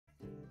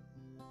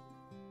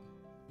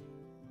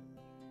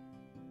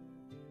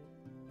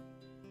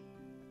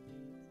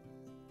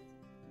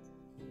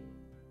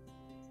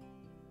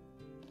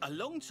A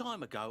long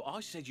time ago, I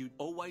said you'd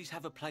always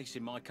have a place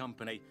in my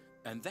company,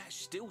 and that's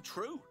still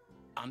true.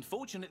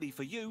 Unfortunately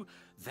for you,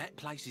 that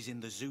place is in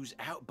the zoo's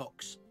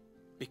outbox,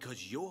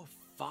 because you're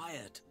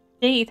fired.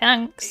 Gee,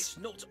 thanks. It's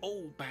not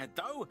all bad,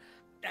 though.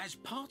 As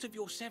part of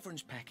your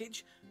severance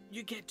package,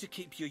 you get to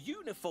keep your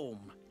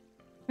uniform.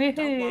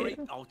 Don't worry,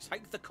 I'll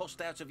take the cost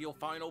out of your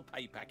final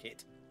pay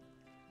packet.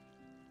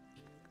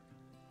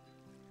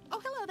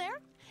 Oh, hello there.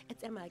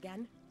 It's Emma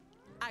again.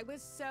 I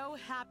was so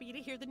happy to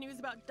hear the news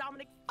about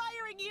Dominic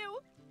firing you.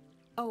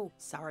 Oh,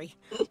 sorry.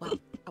 Well,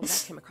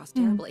 that came across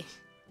terribly.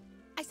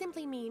 I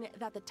simply mean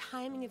that the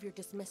timing of your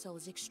dismissal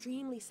is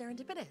extremely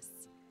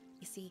serendipitous.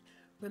 You see,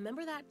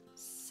 remember that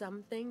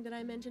something that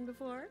I mentioned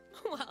before?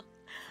 Well,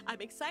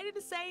 I'm excited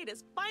to say it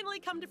has finally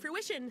come to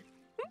fruition.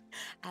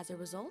 As a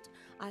result,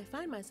 I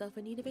find myself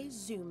in need of a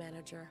zoo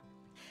manager.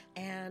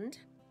 And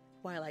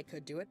while I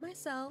could do it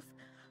myself,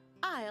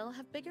 I'll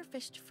have bigger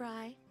fish to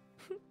fry.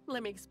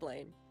 Let me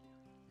explain.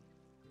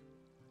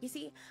 You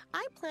see,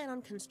 I plan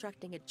on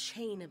constructing a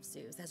chain of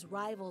zoos as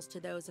rivals to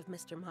those of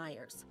Mr.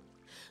 Myers.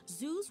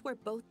 Zoos where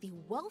both the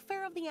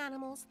welfare of the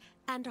animals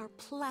and our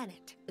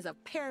planet is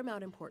of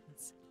paramount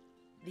importance.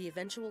 The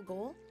eventual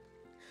goal?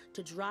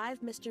 To drive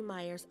Mr.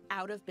 Myers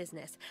out of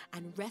business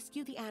and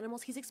rescue the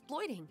animals he's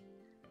exploiting.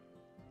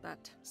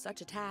 But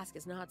such a task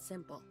is not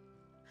simple.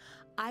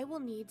 I will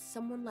need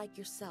someone like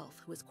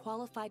yourself who is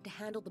qualified to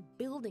handle the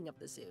building of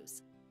the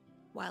zoos,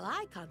 while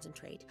I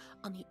concentrate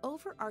on the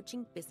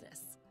overarching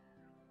business.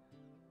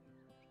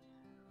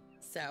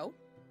 So,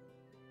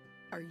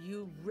 are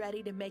you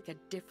ready to make a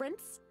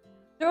difference?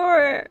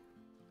 Sure.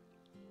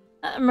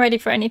 I'm ready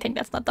for anything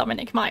that's not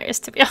Dominic Myers,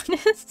 to be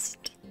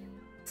honest.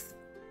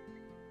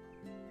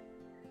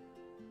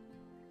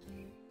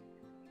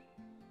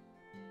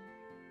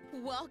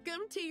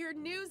 Welcome to your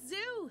new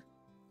zoo!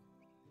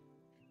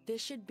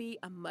 This should be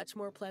a much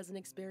more pleasant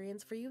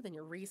experience for you than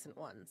your recent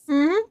ones.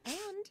 And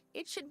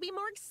it should be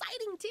more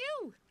exciting,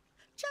 too!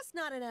 Just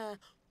not in a,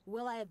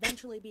 will I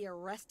eventually be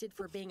arrested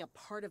for being a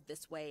part of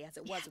this way as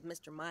it was with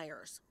Mr.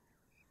 Myers.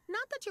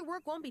 Not that your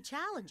work won't be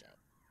challenging.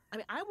 I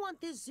mean, I want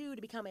this zoo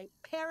to become a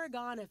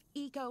paragon of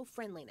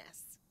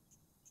eco-friendliness.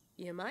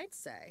 You might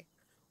say,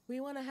 we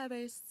want to have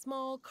a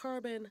small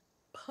carbon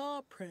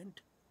paw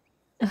print.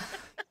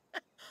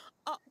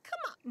 Oh, come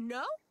on.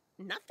 No?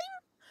 Nothing?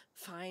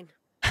 Fine.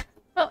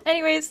 Well,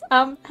 anyways,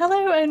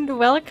 hello and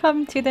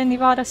welcome to the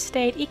Nevada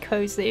State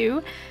Eco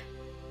Zoo.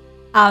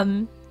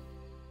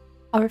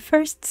 Our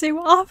first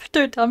zoo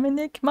after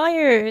Dominic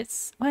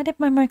Myers. Why did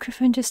my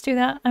microphone just do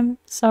that? I'm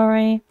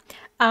sorry.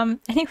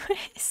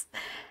 Anyways,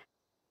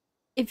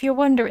 if you're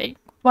wondering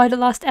why the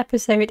last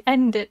episode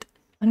ended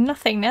on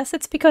nothingness,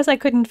 it's because I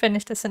couldn't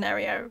finish the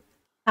scenario.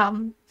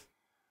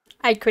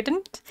 I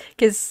couldn't,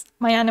 because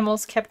my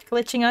animals kept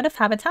glitching out of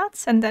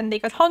habitats, and then they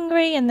got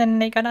hungry, and then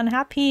they got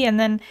unhappy, and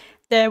then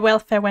their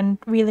welfare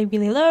went really,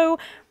 really low.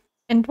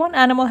 And one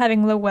animal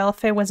having low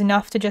welfare was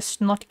enough to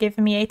just not give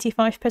me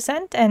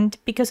 85%, and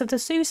because of the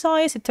zoo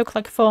size, it took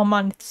like 4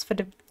 months for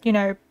the,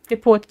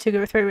 report to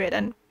go through it,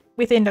 and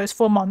within those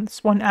 4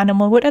 months, one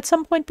animal would at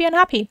some point be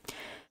unhappy.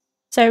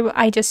 So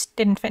I just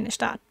didn't finish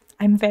that.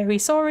 I'm very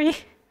sorry.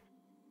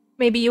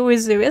 Maybe your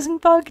zoo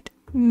isn't bugged.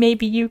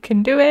 Maybe you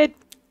can do it.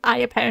 I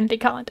apparently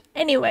can't.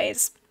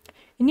 Anyways,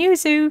 new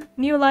zoo,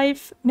 new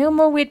life, no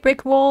more weird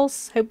brick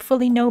walls,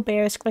 hopefully no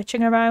bears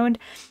glitching around.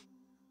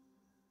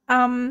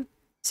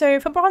 So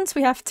for bronze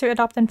we have to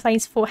adopt and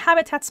place 4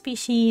 habitat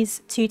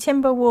species, 2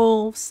 timber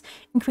wolves,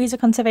 increase the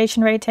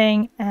conservation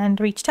rating, and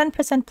reach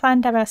 10%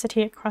 plant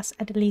diversity across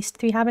at least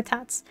 3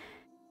 habitats.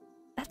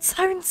 That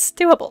sounds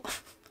doable.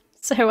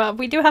 So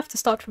we do have to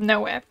start from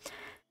nowhere.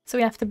 So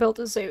we have to build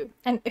a zoo.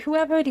 And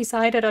whoever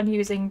decided on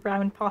using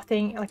brown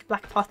pathing, like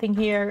black pathing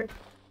here,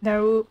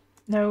 no,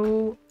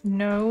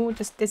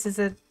 just this is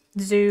a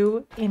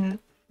zoo in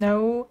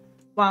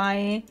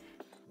why?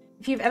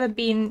 If you've ever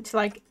been to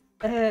like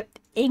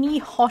any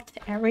hot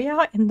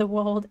area in the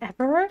world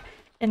ever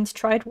and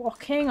tried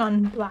walking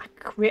on black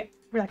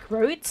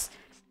roads,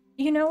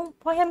 you know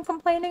why I'm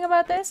complaining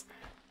about this?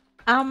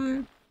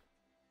 I'm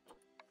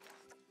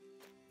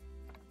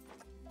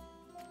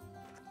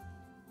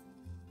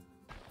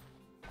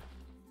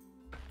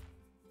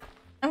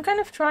kind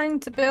of trying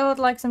to build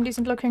like some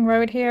decent looking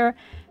road here.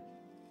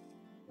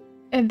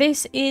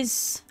 This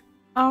is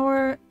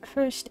our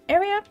first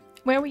area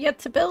where we get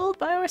to build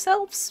by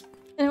ourselves,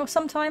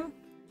 sometime.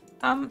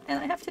 And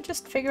I have to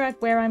just figure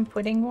out where I'm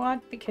putting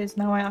what, because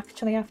now I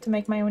actually have to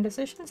make my own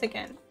decisions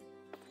again.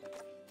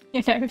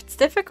 It's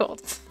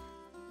difficult.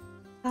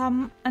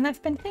 And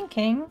I've been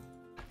thinking,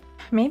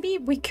 maybe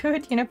we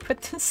could,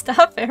 put the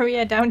staff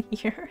area down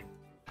here.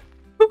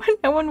 Where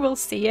no one will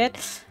see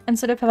it, and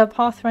sort of have a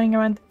path running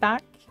around the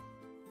back.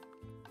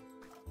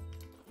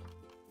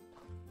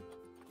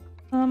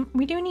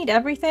 We do need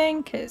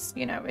everything, because,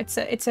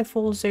 it's a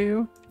full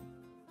zoo.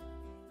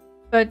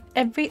 But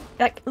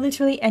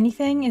literally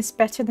anything is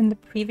better than the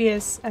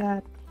previous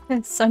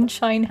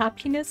Sunshine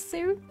Happiness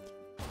Zoo.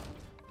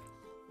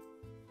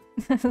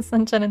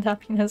 Sunshine and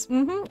happiness.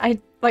 I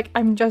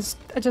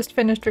just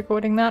finished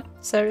recording that,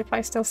 so if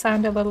I still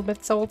sound a little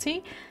bit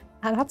salty,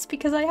 that's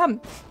because I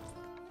am.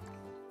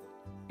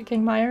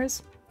 King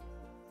Myers.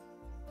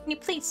 Can you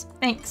please?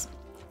 Thanks.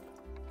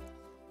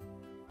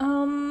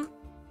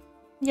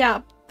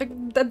 Yeah,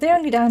 the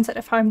only downside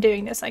if I'm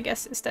doing this, I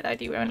guess, is that I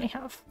do only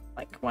have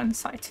like one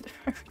side to the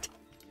road.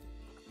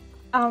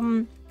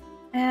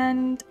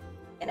 And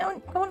you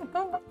know, go on.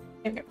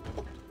 Here we go.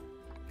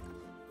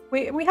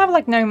 We have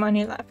like no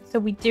money left, so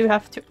we do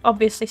have to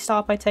obviously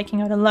start by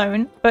taking out a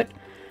loan, but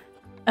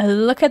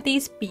look at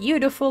these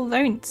beautiful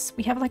loans.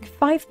 We have like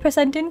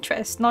 5%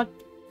 interest, not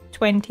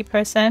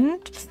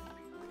 20%.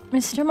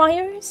 Mr.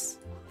 Myers?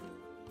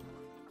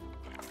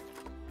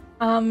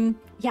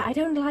 Yeah, I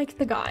don't like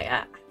the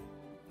guy.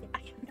 I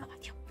have no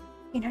idea.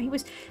 You know, he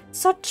was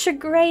such a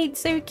great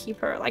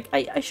zookeeper. Like,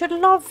 I should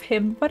love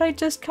him, but I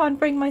just can't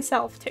bring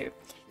myself to.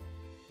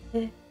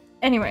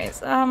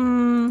 Anyways,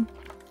 on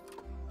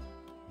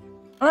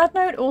that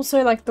note,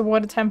 also, like, the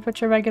water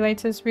temperature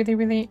regulators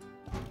really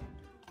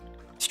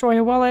destroy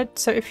your wallet,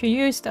 so if you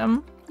use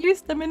them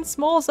in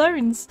small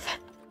zones.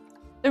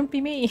 Don't be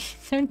me.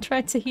 Don't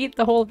try to heat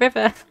the whole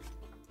river.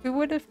 Who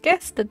would have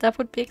guessed that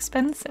would be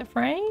expensive,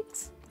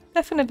 right?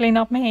 Definitely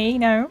not me,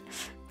 no.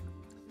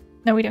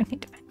 No, we don't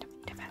need to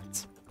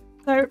vent.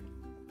 So,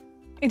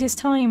 it is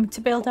time to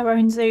build our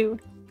own zoo.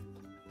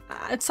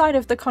 Outside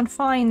of the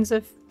confines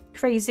of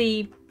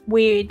crazy,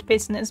 weird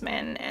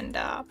businessmen and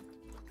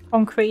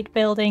concrete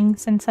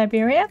buildings in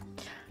Siberia.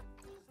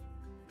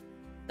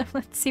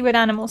 Let's see what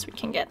animals we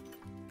can get.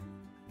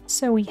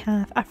 So we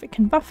have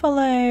African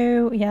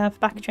buffalo, we have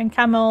Bactrian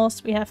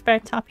camels, we have bear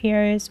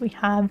tapirs, we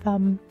have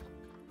a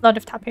lot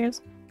of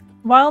tapirs.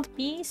 Wild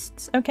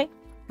beasts, okay.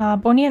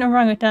 Bornean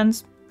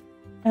orangutans,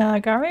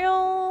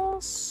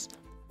 gharials,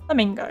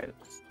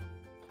 flamingos,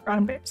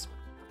 brown bears,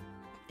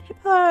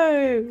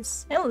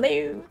 hippos,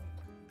 hello,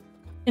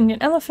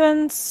 Indian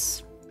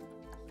elephants,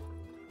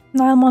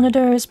 Nile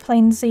monitors,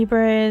 plain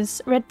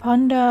zebras, red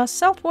panda,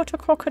 saltwater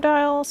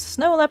crocodiles,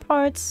 snow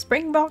leopards,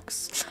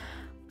 springboks,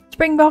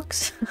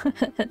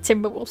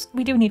 timberwolves.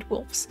 We do need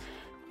wolves.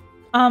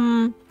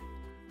 I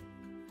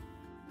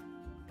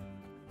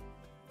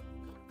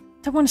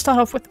want to start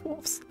off with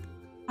wolves.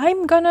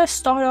 I'm gonna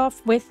start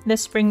off with the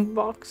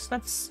springboks.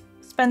 Let's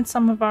spend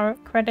some of our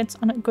credits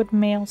on a good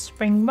male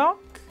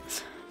springbok,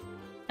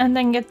 and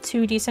then get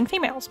 2 decent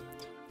females,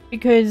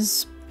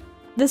 because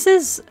this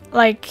is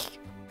like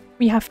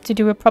we have to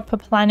do a proper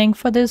planning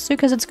for this zoo,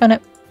 because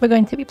we're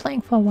going to be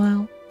playing for a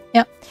while.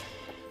 Yeah.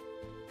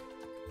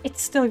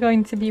 It's still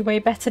going to be way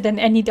better than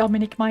any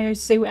Dominic Myers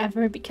zoo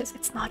ever, because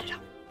it's not at all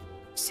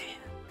zoo.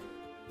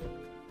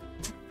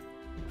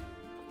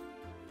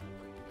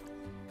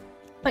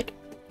 Like,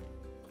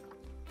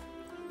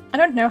 I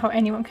don't know how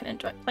anyone can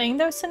enjoy playing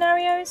those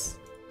scenarios.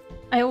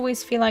 I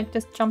always feel like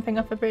just jumping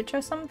off a bridge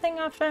or something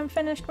after I'm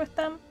finished with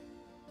them.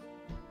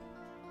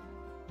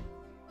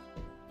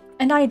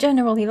 And I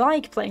generally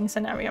like playing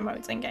scenario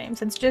modes in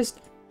games. It's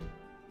just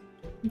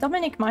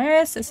Dominic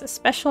Myers is a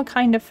special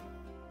kind of...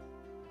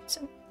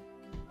 So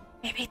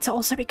maybe it's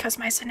also because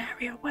my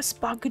scenario was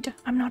bugged.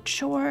 I'm not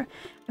sure.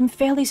 I'm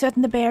fairly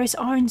certain the bears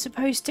aren't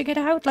supposed to get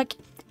out. Like,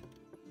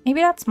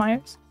 maybe that's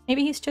Myers.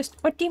 Maybe he's just...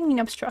 What do you mean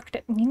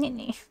obstructed?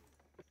 I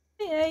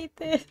hate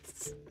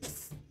this.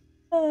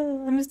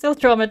 I'm still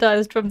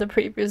traumatized from the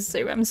previous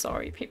zoo. I'm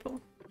sorry,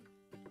 people.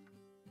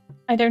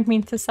 I don't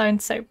mean to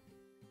sound so...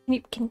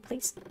 Can you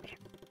please...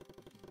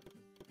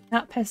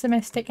 Not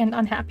pessimistic and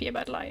unhappy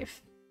about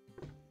life.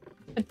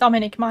 But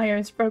Dominic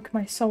Myers broke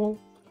my soul.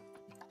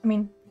 I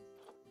mean,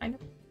 kind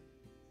of.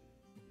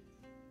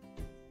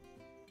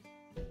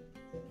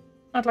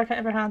 Not like I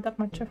ever had that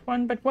much of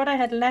one, but what I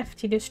had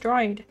left he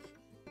destroyed.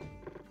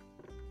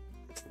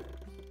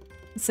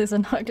 This is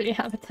an ugly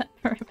habitat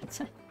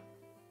perimeter.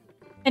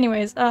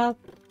 Anyways,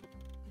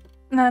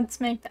 let's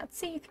make that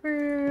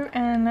see-through,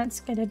 and let's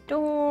get a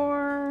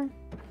door.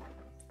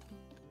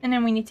 And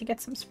then we need to get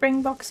some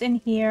springboks in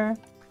here.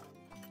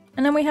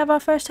 And then we have our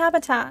first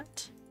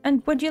habitat.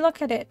 And would you look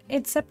at it?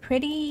 It's a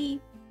pretty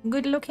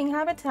good-looking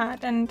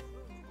habitat, and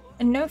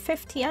no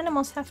 50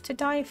 animals have to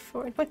die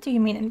for it. What do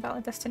you mean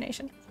invalid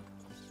destination?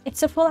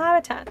 It's a full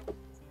habitat.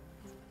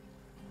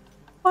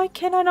 Why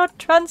can I not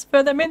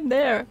transfer them in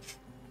there?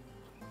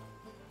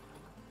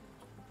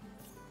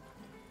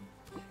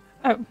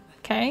 Oh,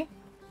 okay.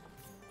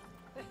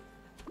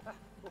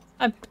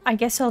 I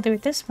guess I'll do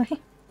it this way.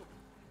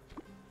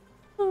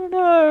 Oh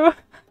no.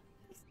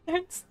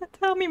 Don't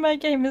tell me my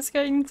game is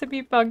going to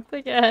be bugged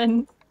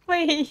again.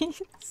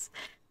 Please.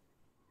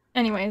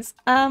 Anyways,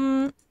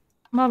 while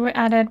we're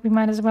at it, we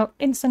might as well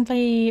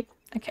instantly...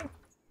 Okay.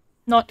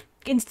 Not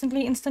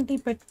instantly,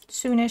 but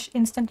soonish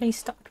instantly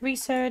start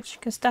research,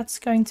 because that's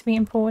going to be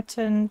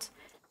important.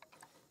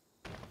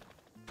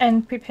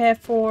 And prepare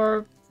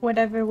for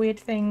whatever weird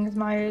things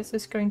Myers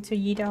is going to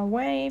yeet our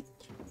way.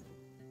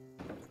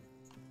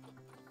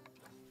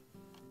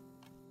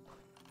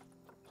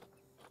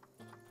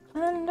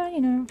 And, you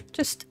know,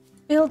 just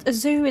build a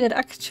zoo that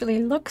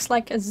actually looks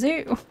like a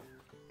zoo.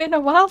 been a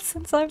while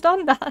since I've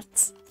done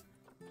that.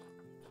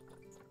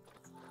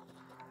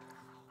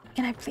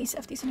 Can I please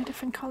have these in a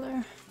different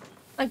color?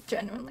 Like,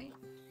 genuinely.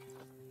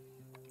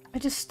 I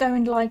just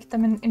don't like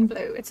them in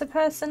blue. It's a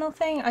personal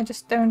thing, I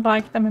just don't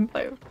like them in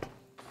blue.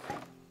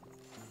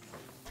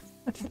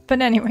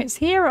 But anyways,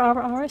 here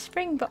are our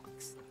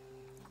Springboks.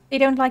 They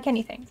don't like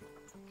anything.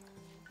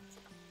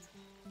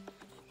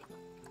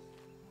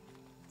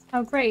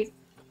 How great.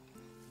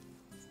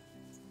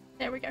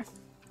 There we go.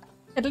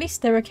 At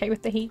least they're okay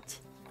with the heat.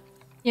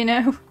 You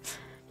know?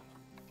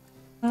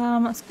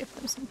 Let's give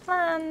them some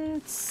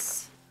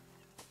plants.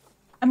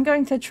 I'm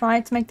going to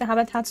try to make the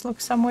habitats look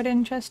somewhat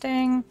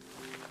interesting.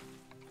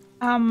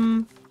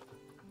 But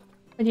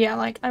yeah,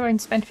 like, I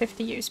won't spend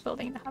 50 years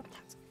building the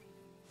habitats.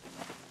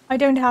 I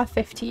don't have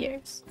 50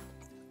 years.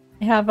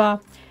 I have,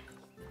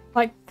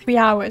 like 3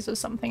 hours or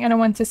something. I don't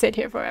want to sit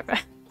here forever.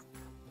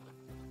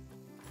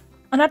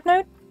 On that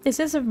note,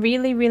 this is a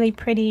really, really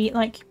pretty,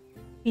 like,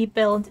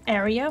 rebuild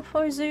area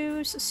for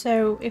zoos.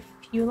 So if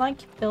you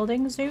like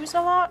building zoos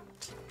a lot,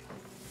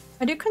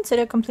 I do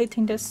consider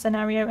completing this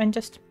scenario and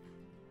just,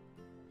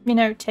 you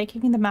know,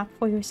 taking the map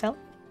for yourself.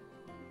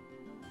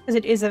 Because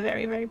it is a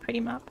very, very pretty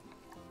map.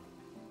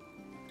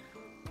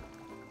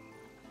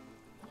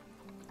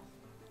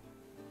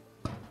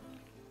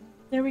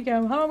 There we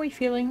go. How are we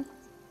feeling?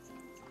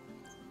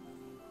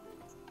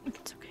 I think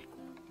it's okay.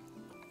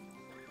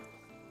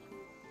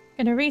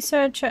 Get a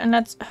researcher and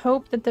let's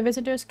hope that the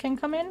visitors can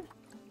come in.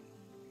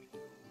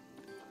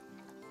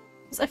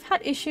 Because I've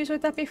had issues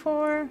with that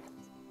before.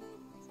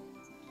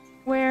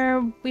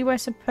 Where we were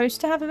supposed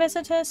to have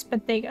visitors,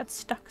 but they got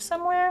stuck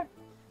somewhere.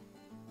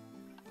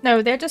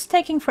 No, they're just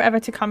taking forever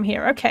to come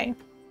here. Okay.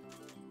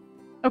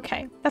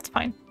 Okay, that's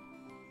fine.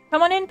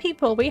 Come on in,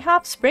 people. We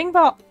have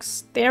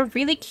Springboks. They're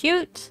really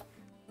cute.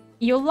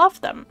 You'll love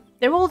them.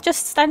 They're all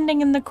just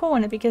standing in the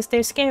corner because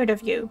they're scared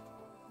of you.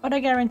 But I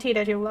guarantee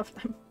that you'll love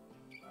them.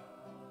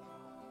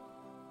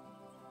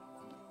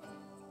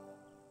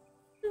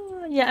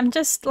 Yeah, I'm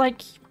just,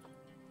 like,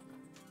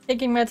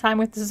 taking my time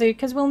with the zoo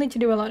because we'll need to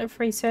do a lot of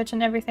research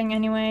and everything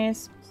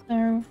anyways.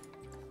 So...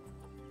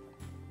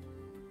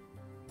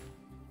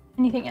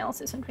 anything else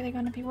isn't really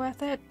going to be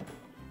worth it.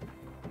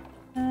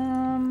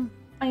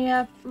 I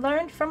have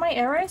learned from my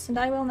errors and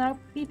I will now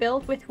be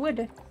built with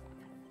wood.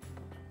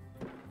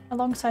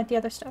 Alongside the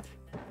other stuff.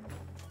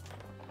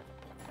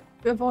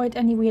 To avoid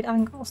any weird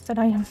angles that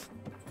I am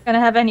gonna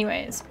have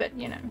anyways, but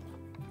you know.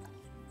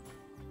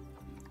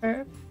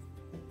 Curve.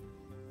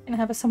 Gonna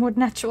have a somewhat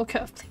natural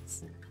curve,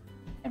 please.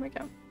 There we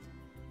go.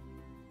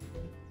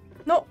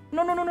 No!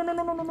 No, no, no, no, no,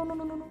 no, no, no, no, no,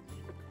 no, no.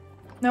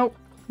 No.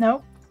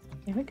 No.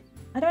 There we go.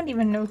 I don't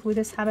even know who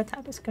this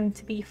habitat is going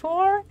to be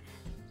for.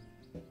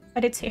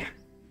 But it's here.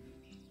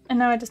 And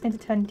now I just need to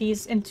turn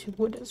these into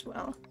wood as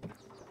well.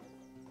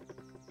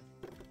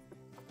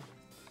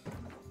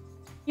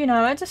 You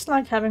know, I just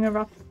like having a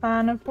rough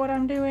plan of what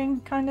I'm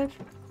doing, kind of.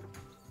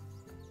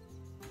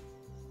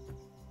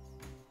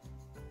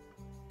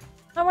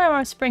 How are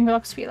our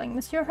Springboks feeling?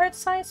 Is your herd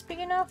size big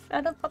enough?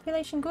 Adult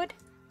population good?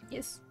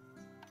 Yes.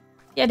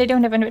 Yeah, they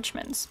don't have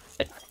enrichments,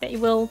 but they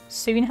will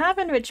soon have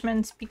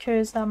enrichments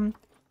because,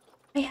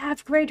 I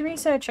have great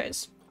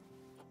researchers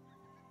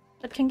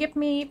that can give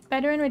me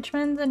better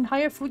enrichment and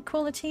higher food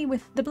quality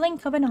with the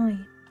blink of an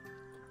eye.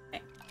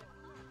 Okay.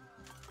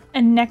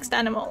 And next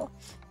animal.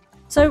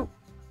 So,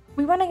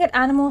 we want to get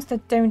animals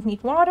that don't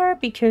need water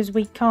because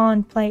we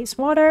can't place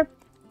water.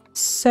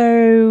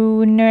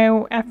 So,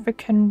 no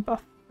African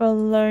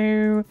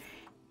buffalo.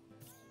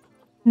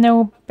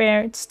 No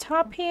Baird's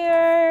top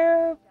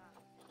here.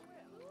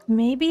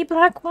 Maybe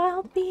black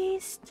wild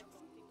beast?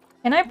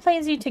 Can I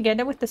place you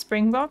together with the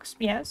Springboks?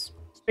 Yes.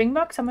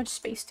 Springboks, how much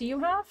space do you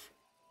have?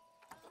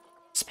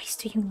 Space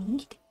do you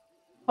need?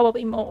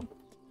 Probably more.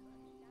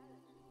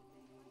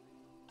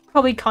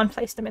 Probably can't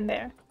place them in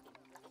there.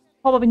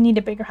 Probably need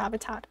a bigger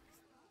habitat.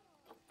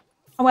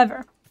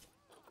 However,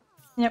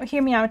 you know,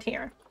 hear me out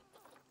here.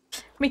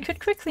 We could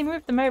quickly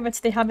move them over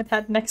to the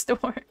habitat next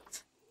door.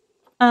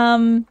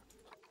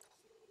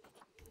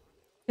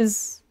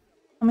 Because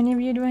how many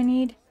of you do I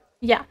need?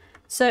 Yeah.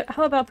 So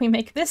how about we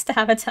make this the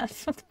habitat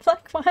for the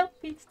black wild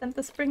beast and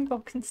the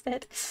Springbok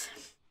instead?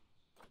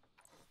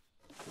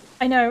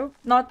 I know,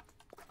 not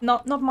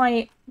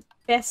my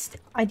best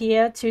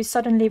idea to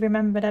suddenly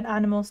remember that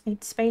animals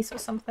need space or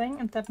something,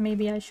 and that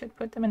maybe I should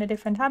put them in a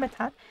different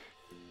habitat.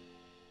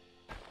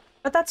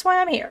 But that's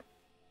why I'm here.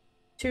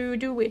 To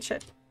do weird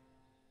shit.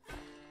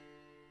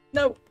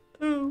 No.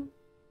 Ooh.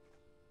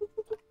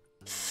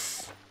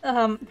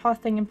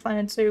 Pathing in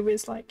Planet Zoo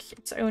is like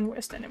its own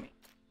worst enemy.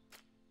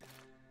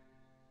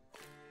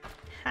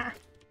 Ha.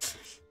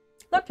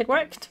 Look, it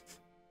worked.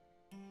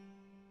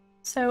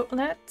 So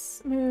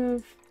let's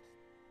move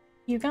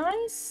you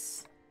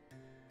guys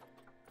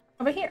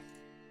over here.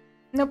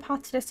 No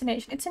path to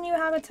destination. It's a new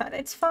habitat.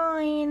 It's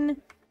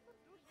fine.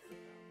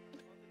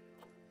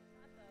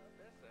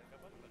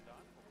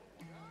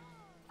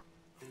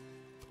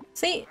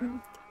 See,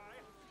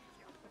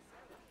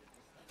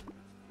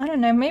 I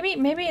don't know.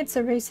 Maybe it's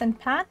a recent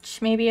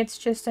patch. Maybe it's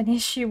just an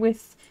issue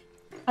with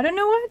I don't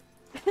know what.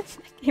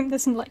 The game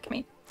doesn't like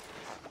me.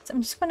 So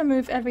I'm just gonna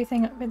move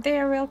everything over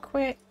there real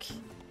quick.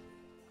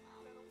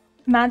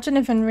 Imagine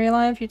if in real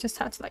life you just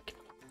had to like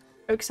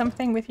poke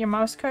something with your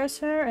mouse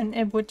cursor and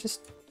it would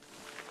just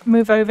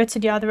move over to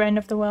the other end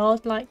of the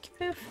world, like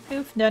poof,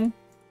 poof, done.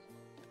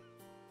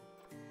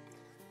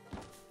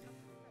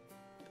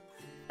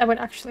 That would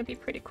actually be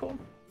pretty cool.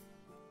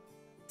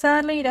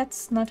 Sadly,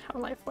 that's not how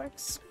life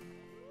works.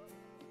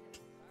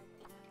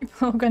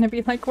 People are gonna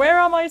be like, where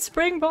are my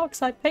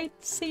springboks? I paid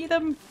to see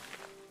them.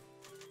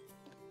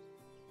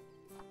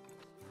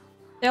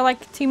 They're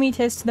like 2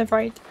 meters to the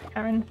right,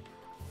 Karen.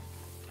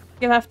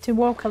 You'll have to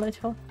walk a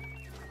little.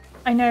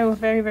 I know,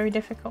 very, very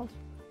difficult.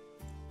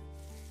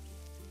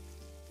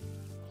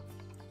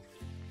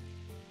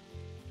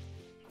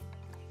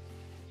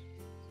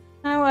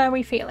 How are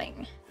we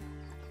feeling?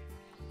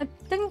 It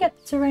didn't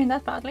get to rain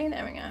that badly,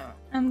 there we go.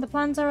 And the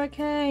plants are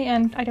okay,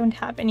 and I don't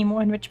have any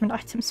more enrichment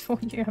items for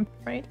you, I'm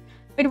afraid.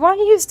 Wait, why are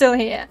you still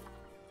here?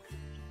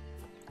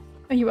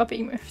 Oh, you are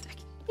being moved.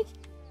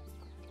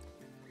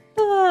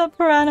 Ah,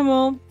 poor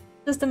animal.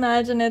 Just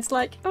imagine it's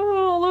like,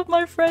 oh, all of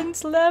my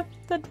friends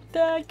left and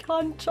I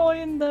can't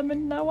join them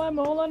and now I'm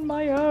all on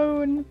my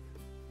own.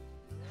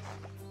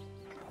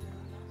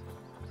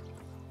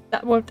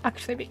 That would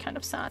actually be kind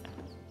of sad.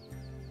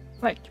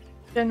 Like,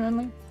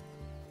 genuinely.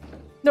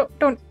 No,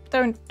 don't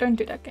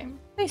do that game.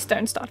 Please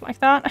don't start like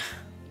that.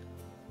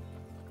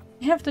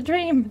 You have to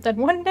dream that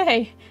one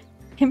day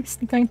him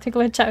isn't going to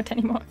glitch out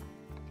anymore.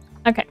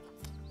 Okay,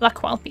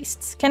 black wild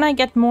beasts. Can I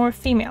get more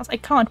females? I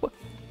can't.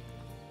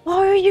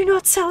 Why are you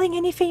not selling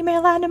any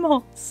female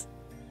animals?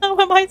 How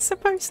am I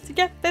supposed to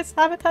get this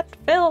habitat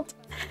filled?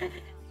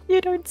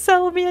 You don't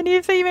sell me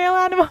any female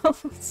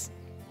animals.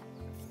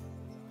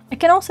 I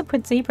can also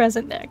put zebras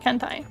in there,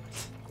 can't I?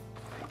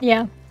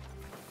 Yeah.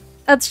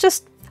 That's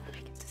just...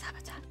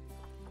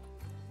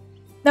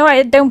 No,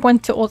 I don't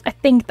want to. I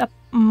think that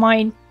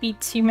might be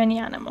too many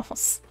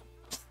animals.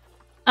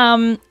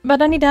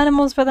 But I need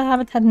animals for the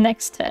habitat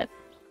next to it.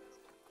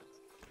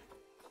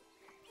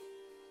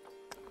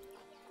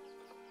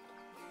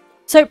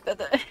 So,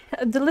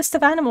 the list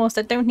of animals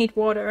that don't need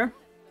water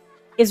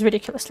is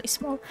ridiculously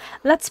small.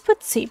 Let's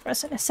put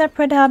zebras in a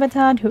separate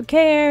habitat. Who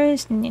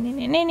cares?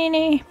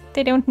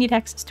 They don't need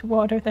access to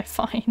water. They're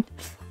fine.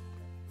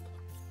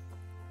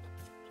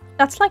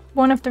 That's like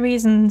one of the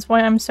reasons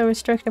why I'm so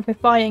restrictive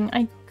with buying.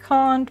 I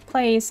can't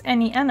place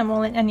any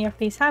animal in any of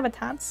these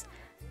habitats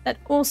that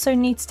also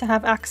needs to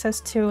have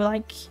access to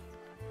like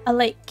a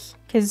lake,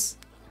 because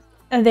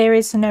there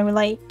is no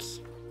lake,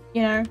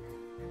 you know.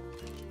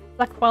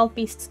 Black wild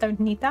beasts don't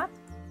need that,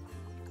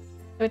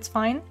 so it's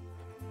fine.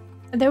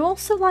 They're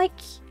also like...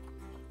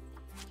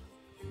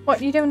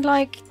 What, you don't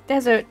like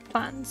desert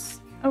plants?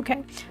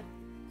 Okay.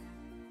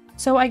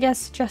 So I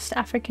guess just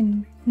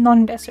African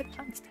non-desert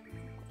plants.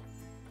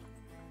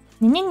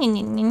 I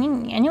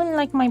don't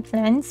like my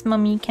plants,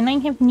 Mummy. Can I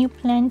have new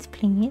plants,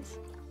 please?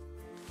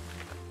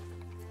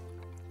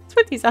 That's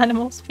what these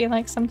animals feel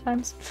like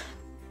sometimes.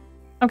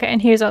 Okay,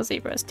 and here's our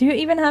zebras. Do you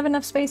even have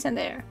enough space in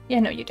there? Yeah,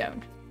 no, you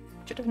don't.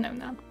 Should have known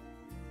that.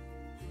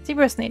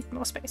 Zebras need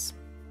more space.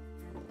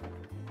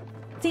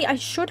 See, I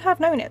should have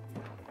known it.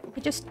 I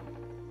just,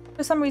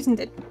 for some reason,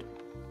 didn't.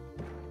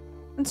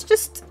 It's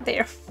just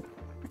there.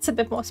 It's a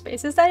bit more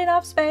space. Is that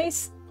enough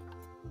space?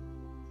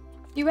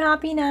 You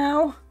happy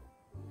now?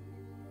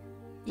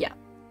 Yeah.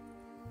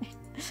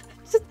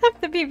 Just have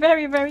to be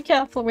very, very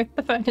careful with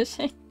the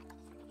furnishing.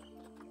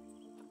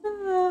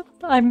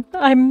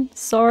 I'm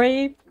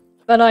sorry,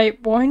 but I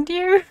warned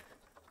you.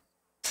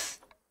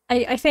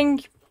 I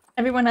think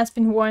everyone has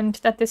been warned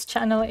that this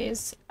channel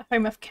is a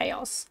home of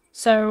chaos.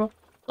 So,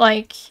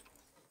 like,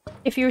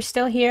 if you're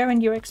still here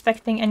and you're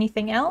expecting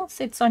anything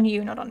else, it's on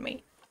you, not on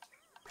me.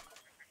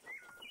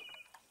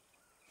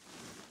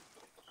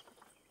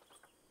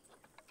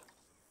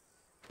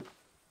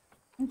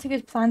 I want to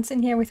get plants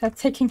in here without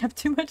taking up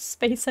too much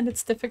space, and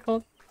it's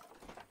difficult.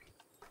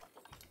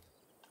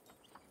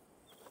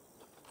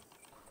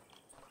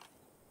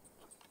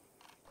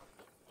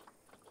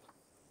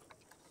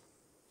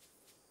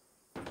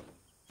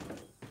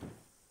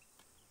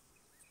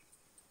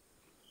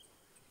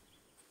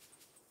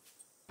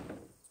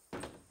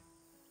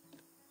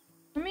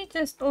 Let me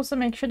just also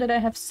make sure that I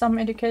have some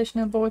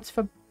educational boards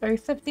for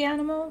both of the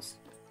animals,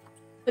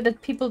 so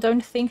that people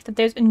don't think that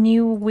there's a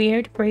new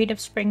weird breed of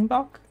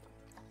springbok.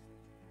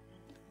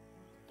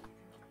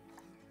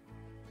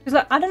 Because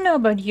like, I don't know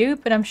about you,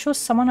 but I'm sure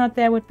someone out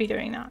there would be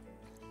doing that.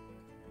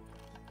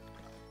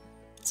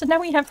 So now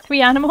we have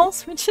 3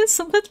 animals, which is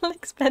a little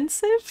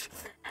expensive.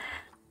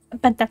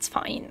 But that's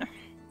fine.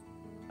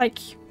 Like,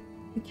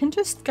 we can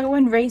just go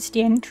and raise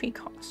the entry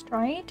cost,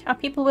 right? Are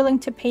people willing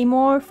to pay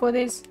more for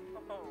this?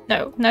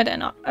 No, no they're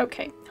not.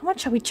 Okay. How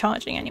much are we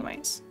charging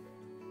anyways?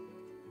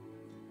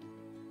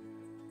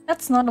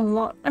 That's not a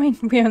lot. I mean,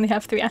 we only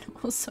have 3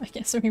 animals, so I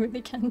guess we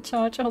really can't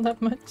charge all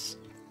that much.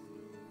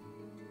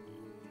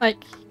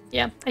 Like,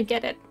 yeah, I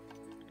get it.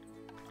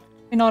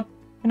 We're not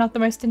the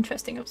most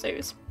interesting of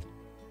zoos.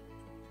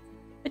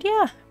 But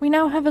yeah, we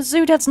now have a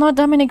zoo that's not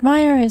Dominic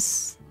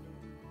Myers.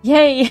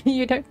 Yay!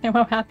 You don't know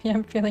how happy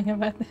I'm feeling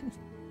about this.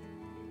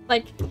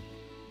 Like,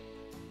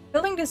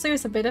 building the zoo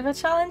is a bit of a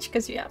challenge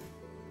because you have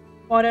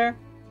water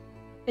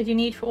that you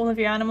need for all of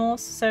your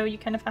animals, so you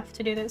kind of have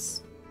to do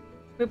this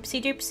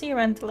whoopsie doopsie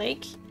around the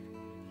lake.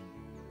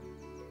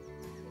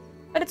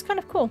 But it's kind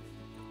of cool.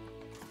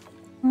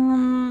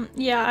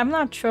 Yeah, I'm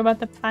not sure about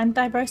the plant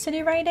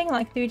diversity rating.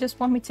 Like, do you just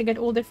want me to get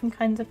all different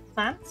kinds of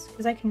plants?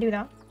 Because I can do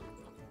that.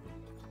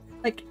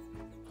 Like,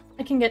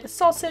 I can get a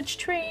sausage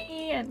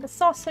tree, and a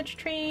sausage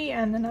tree,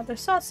 and another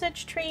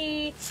sausage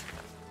tree,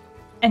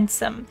 and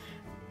some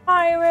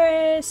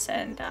iris,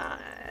 and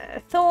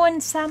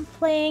thorn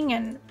sampling,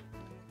 and...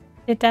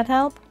 Did that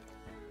help?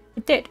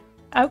 It did.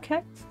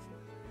 Okay.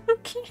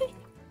 Okay.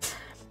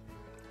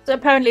 So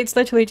apparently it's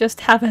literally just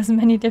have as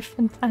many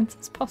different plants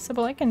as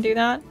possible. I can do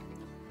that.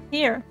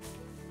 Here.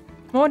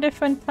 More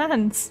different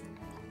plants.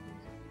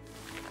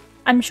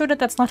 I'm sure that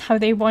that's not how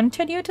they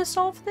wanted you to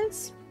solve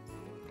this,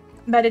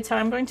 but it's how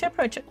I'm going to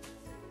approach it.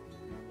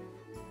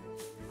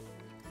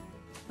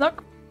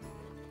 Look.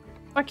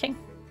 Working.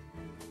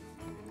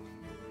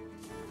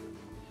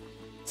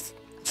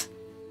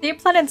 Dear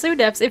Planet Zoo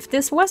devs, if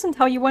this wasn't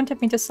how you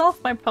wanted me to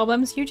solve my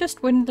problems, you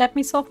just wouldn't let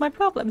me solve my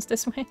problems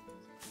this way.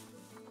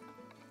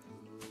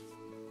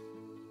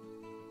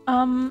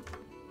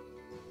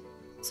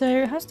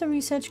 So how's the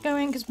research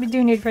going? Because we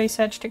do need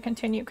research to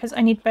continue, because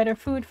I need better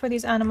food for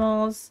these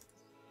animals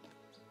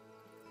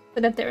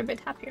so that they're a bit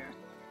happier.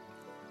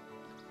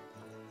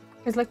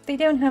 Because like, they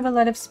don't have a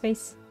lot of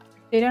space.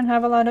 They don't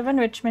have a lot of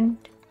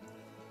enrichment.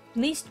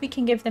 The least we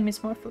can give them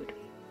is more food.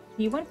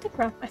 You want the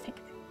grab? I think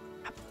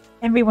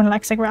everyone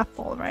likes a grab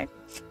ball, right?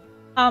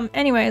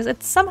 Anyways,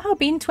 it's somehow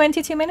been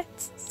 22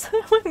 minutes,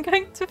 so I'm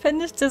going to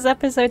finish this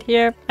episode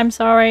here. I'm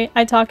sorry,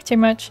 I talked too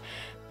much.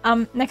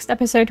 Next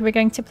episode we're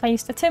going to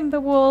place the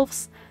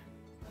Timberwolves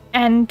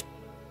and,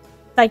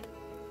 like,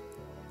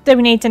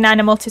 donate an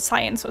animal to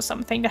science or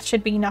something. That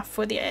should be enough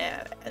for the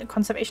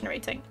conservation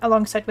rating,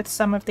 alongside with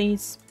some of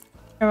these.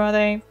 Or are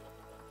they?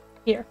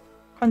 Here.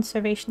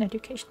 Conservation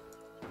education.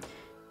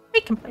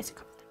 We can place a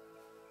comment.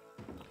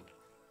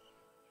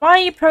 Why are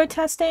you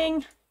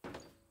protesting?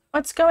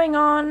 What's going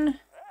on?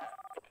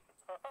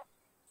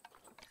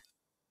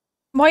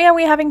 Why are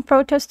we having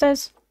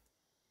protesters?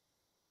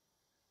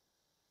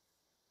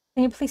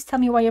 Can you please tell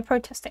me why you're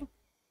protesting?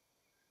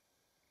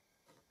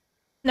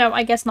 No,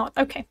 I guess not.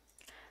 Okay.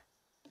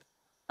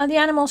 Are the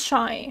animals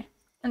shy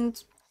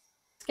and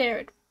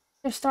scared?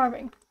 They're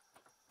starving.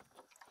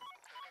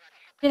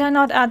 Did I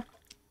not add...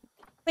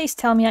 Please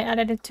tell me I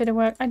added it to the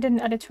work. I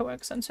didn't add it to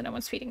work zone, so no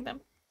one's feeding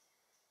them.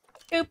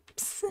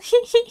 Oops.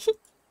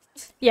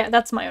 Yeah,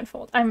 that's my own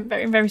fault. I'm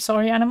very, very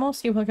sorry,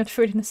 animals. You will get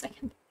food in a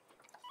second.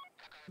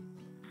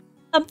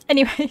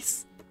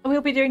 Anyways,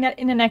 we'll be doing that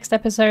in the next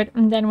episode,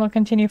 and then we'll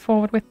continue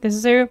forward with the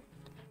zoo.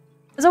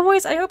 As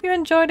always, I hope you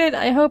enjoyed it.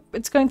 I hope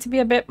it's going to be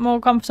a bit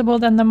more comfortable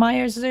than the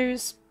Myers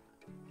zoos.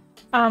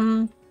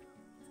 And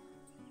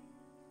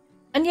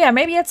yeah,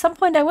 maybe at some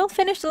point I will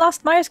finish the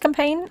last Myers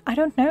campaign. I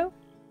don't know.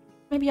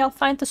 Maybe I'll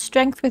find the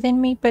strength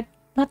within me, but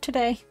not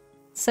today.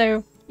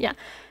 So, yeah.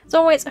 As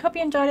always, I hope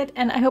you enjoyed it,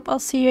 and I hope I'll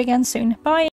see you again soon. Bye!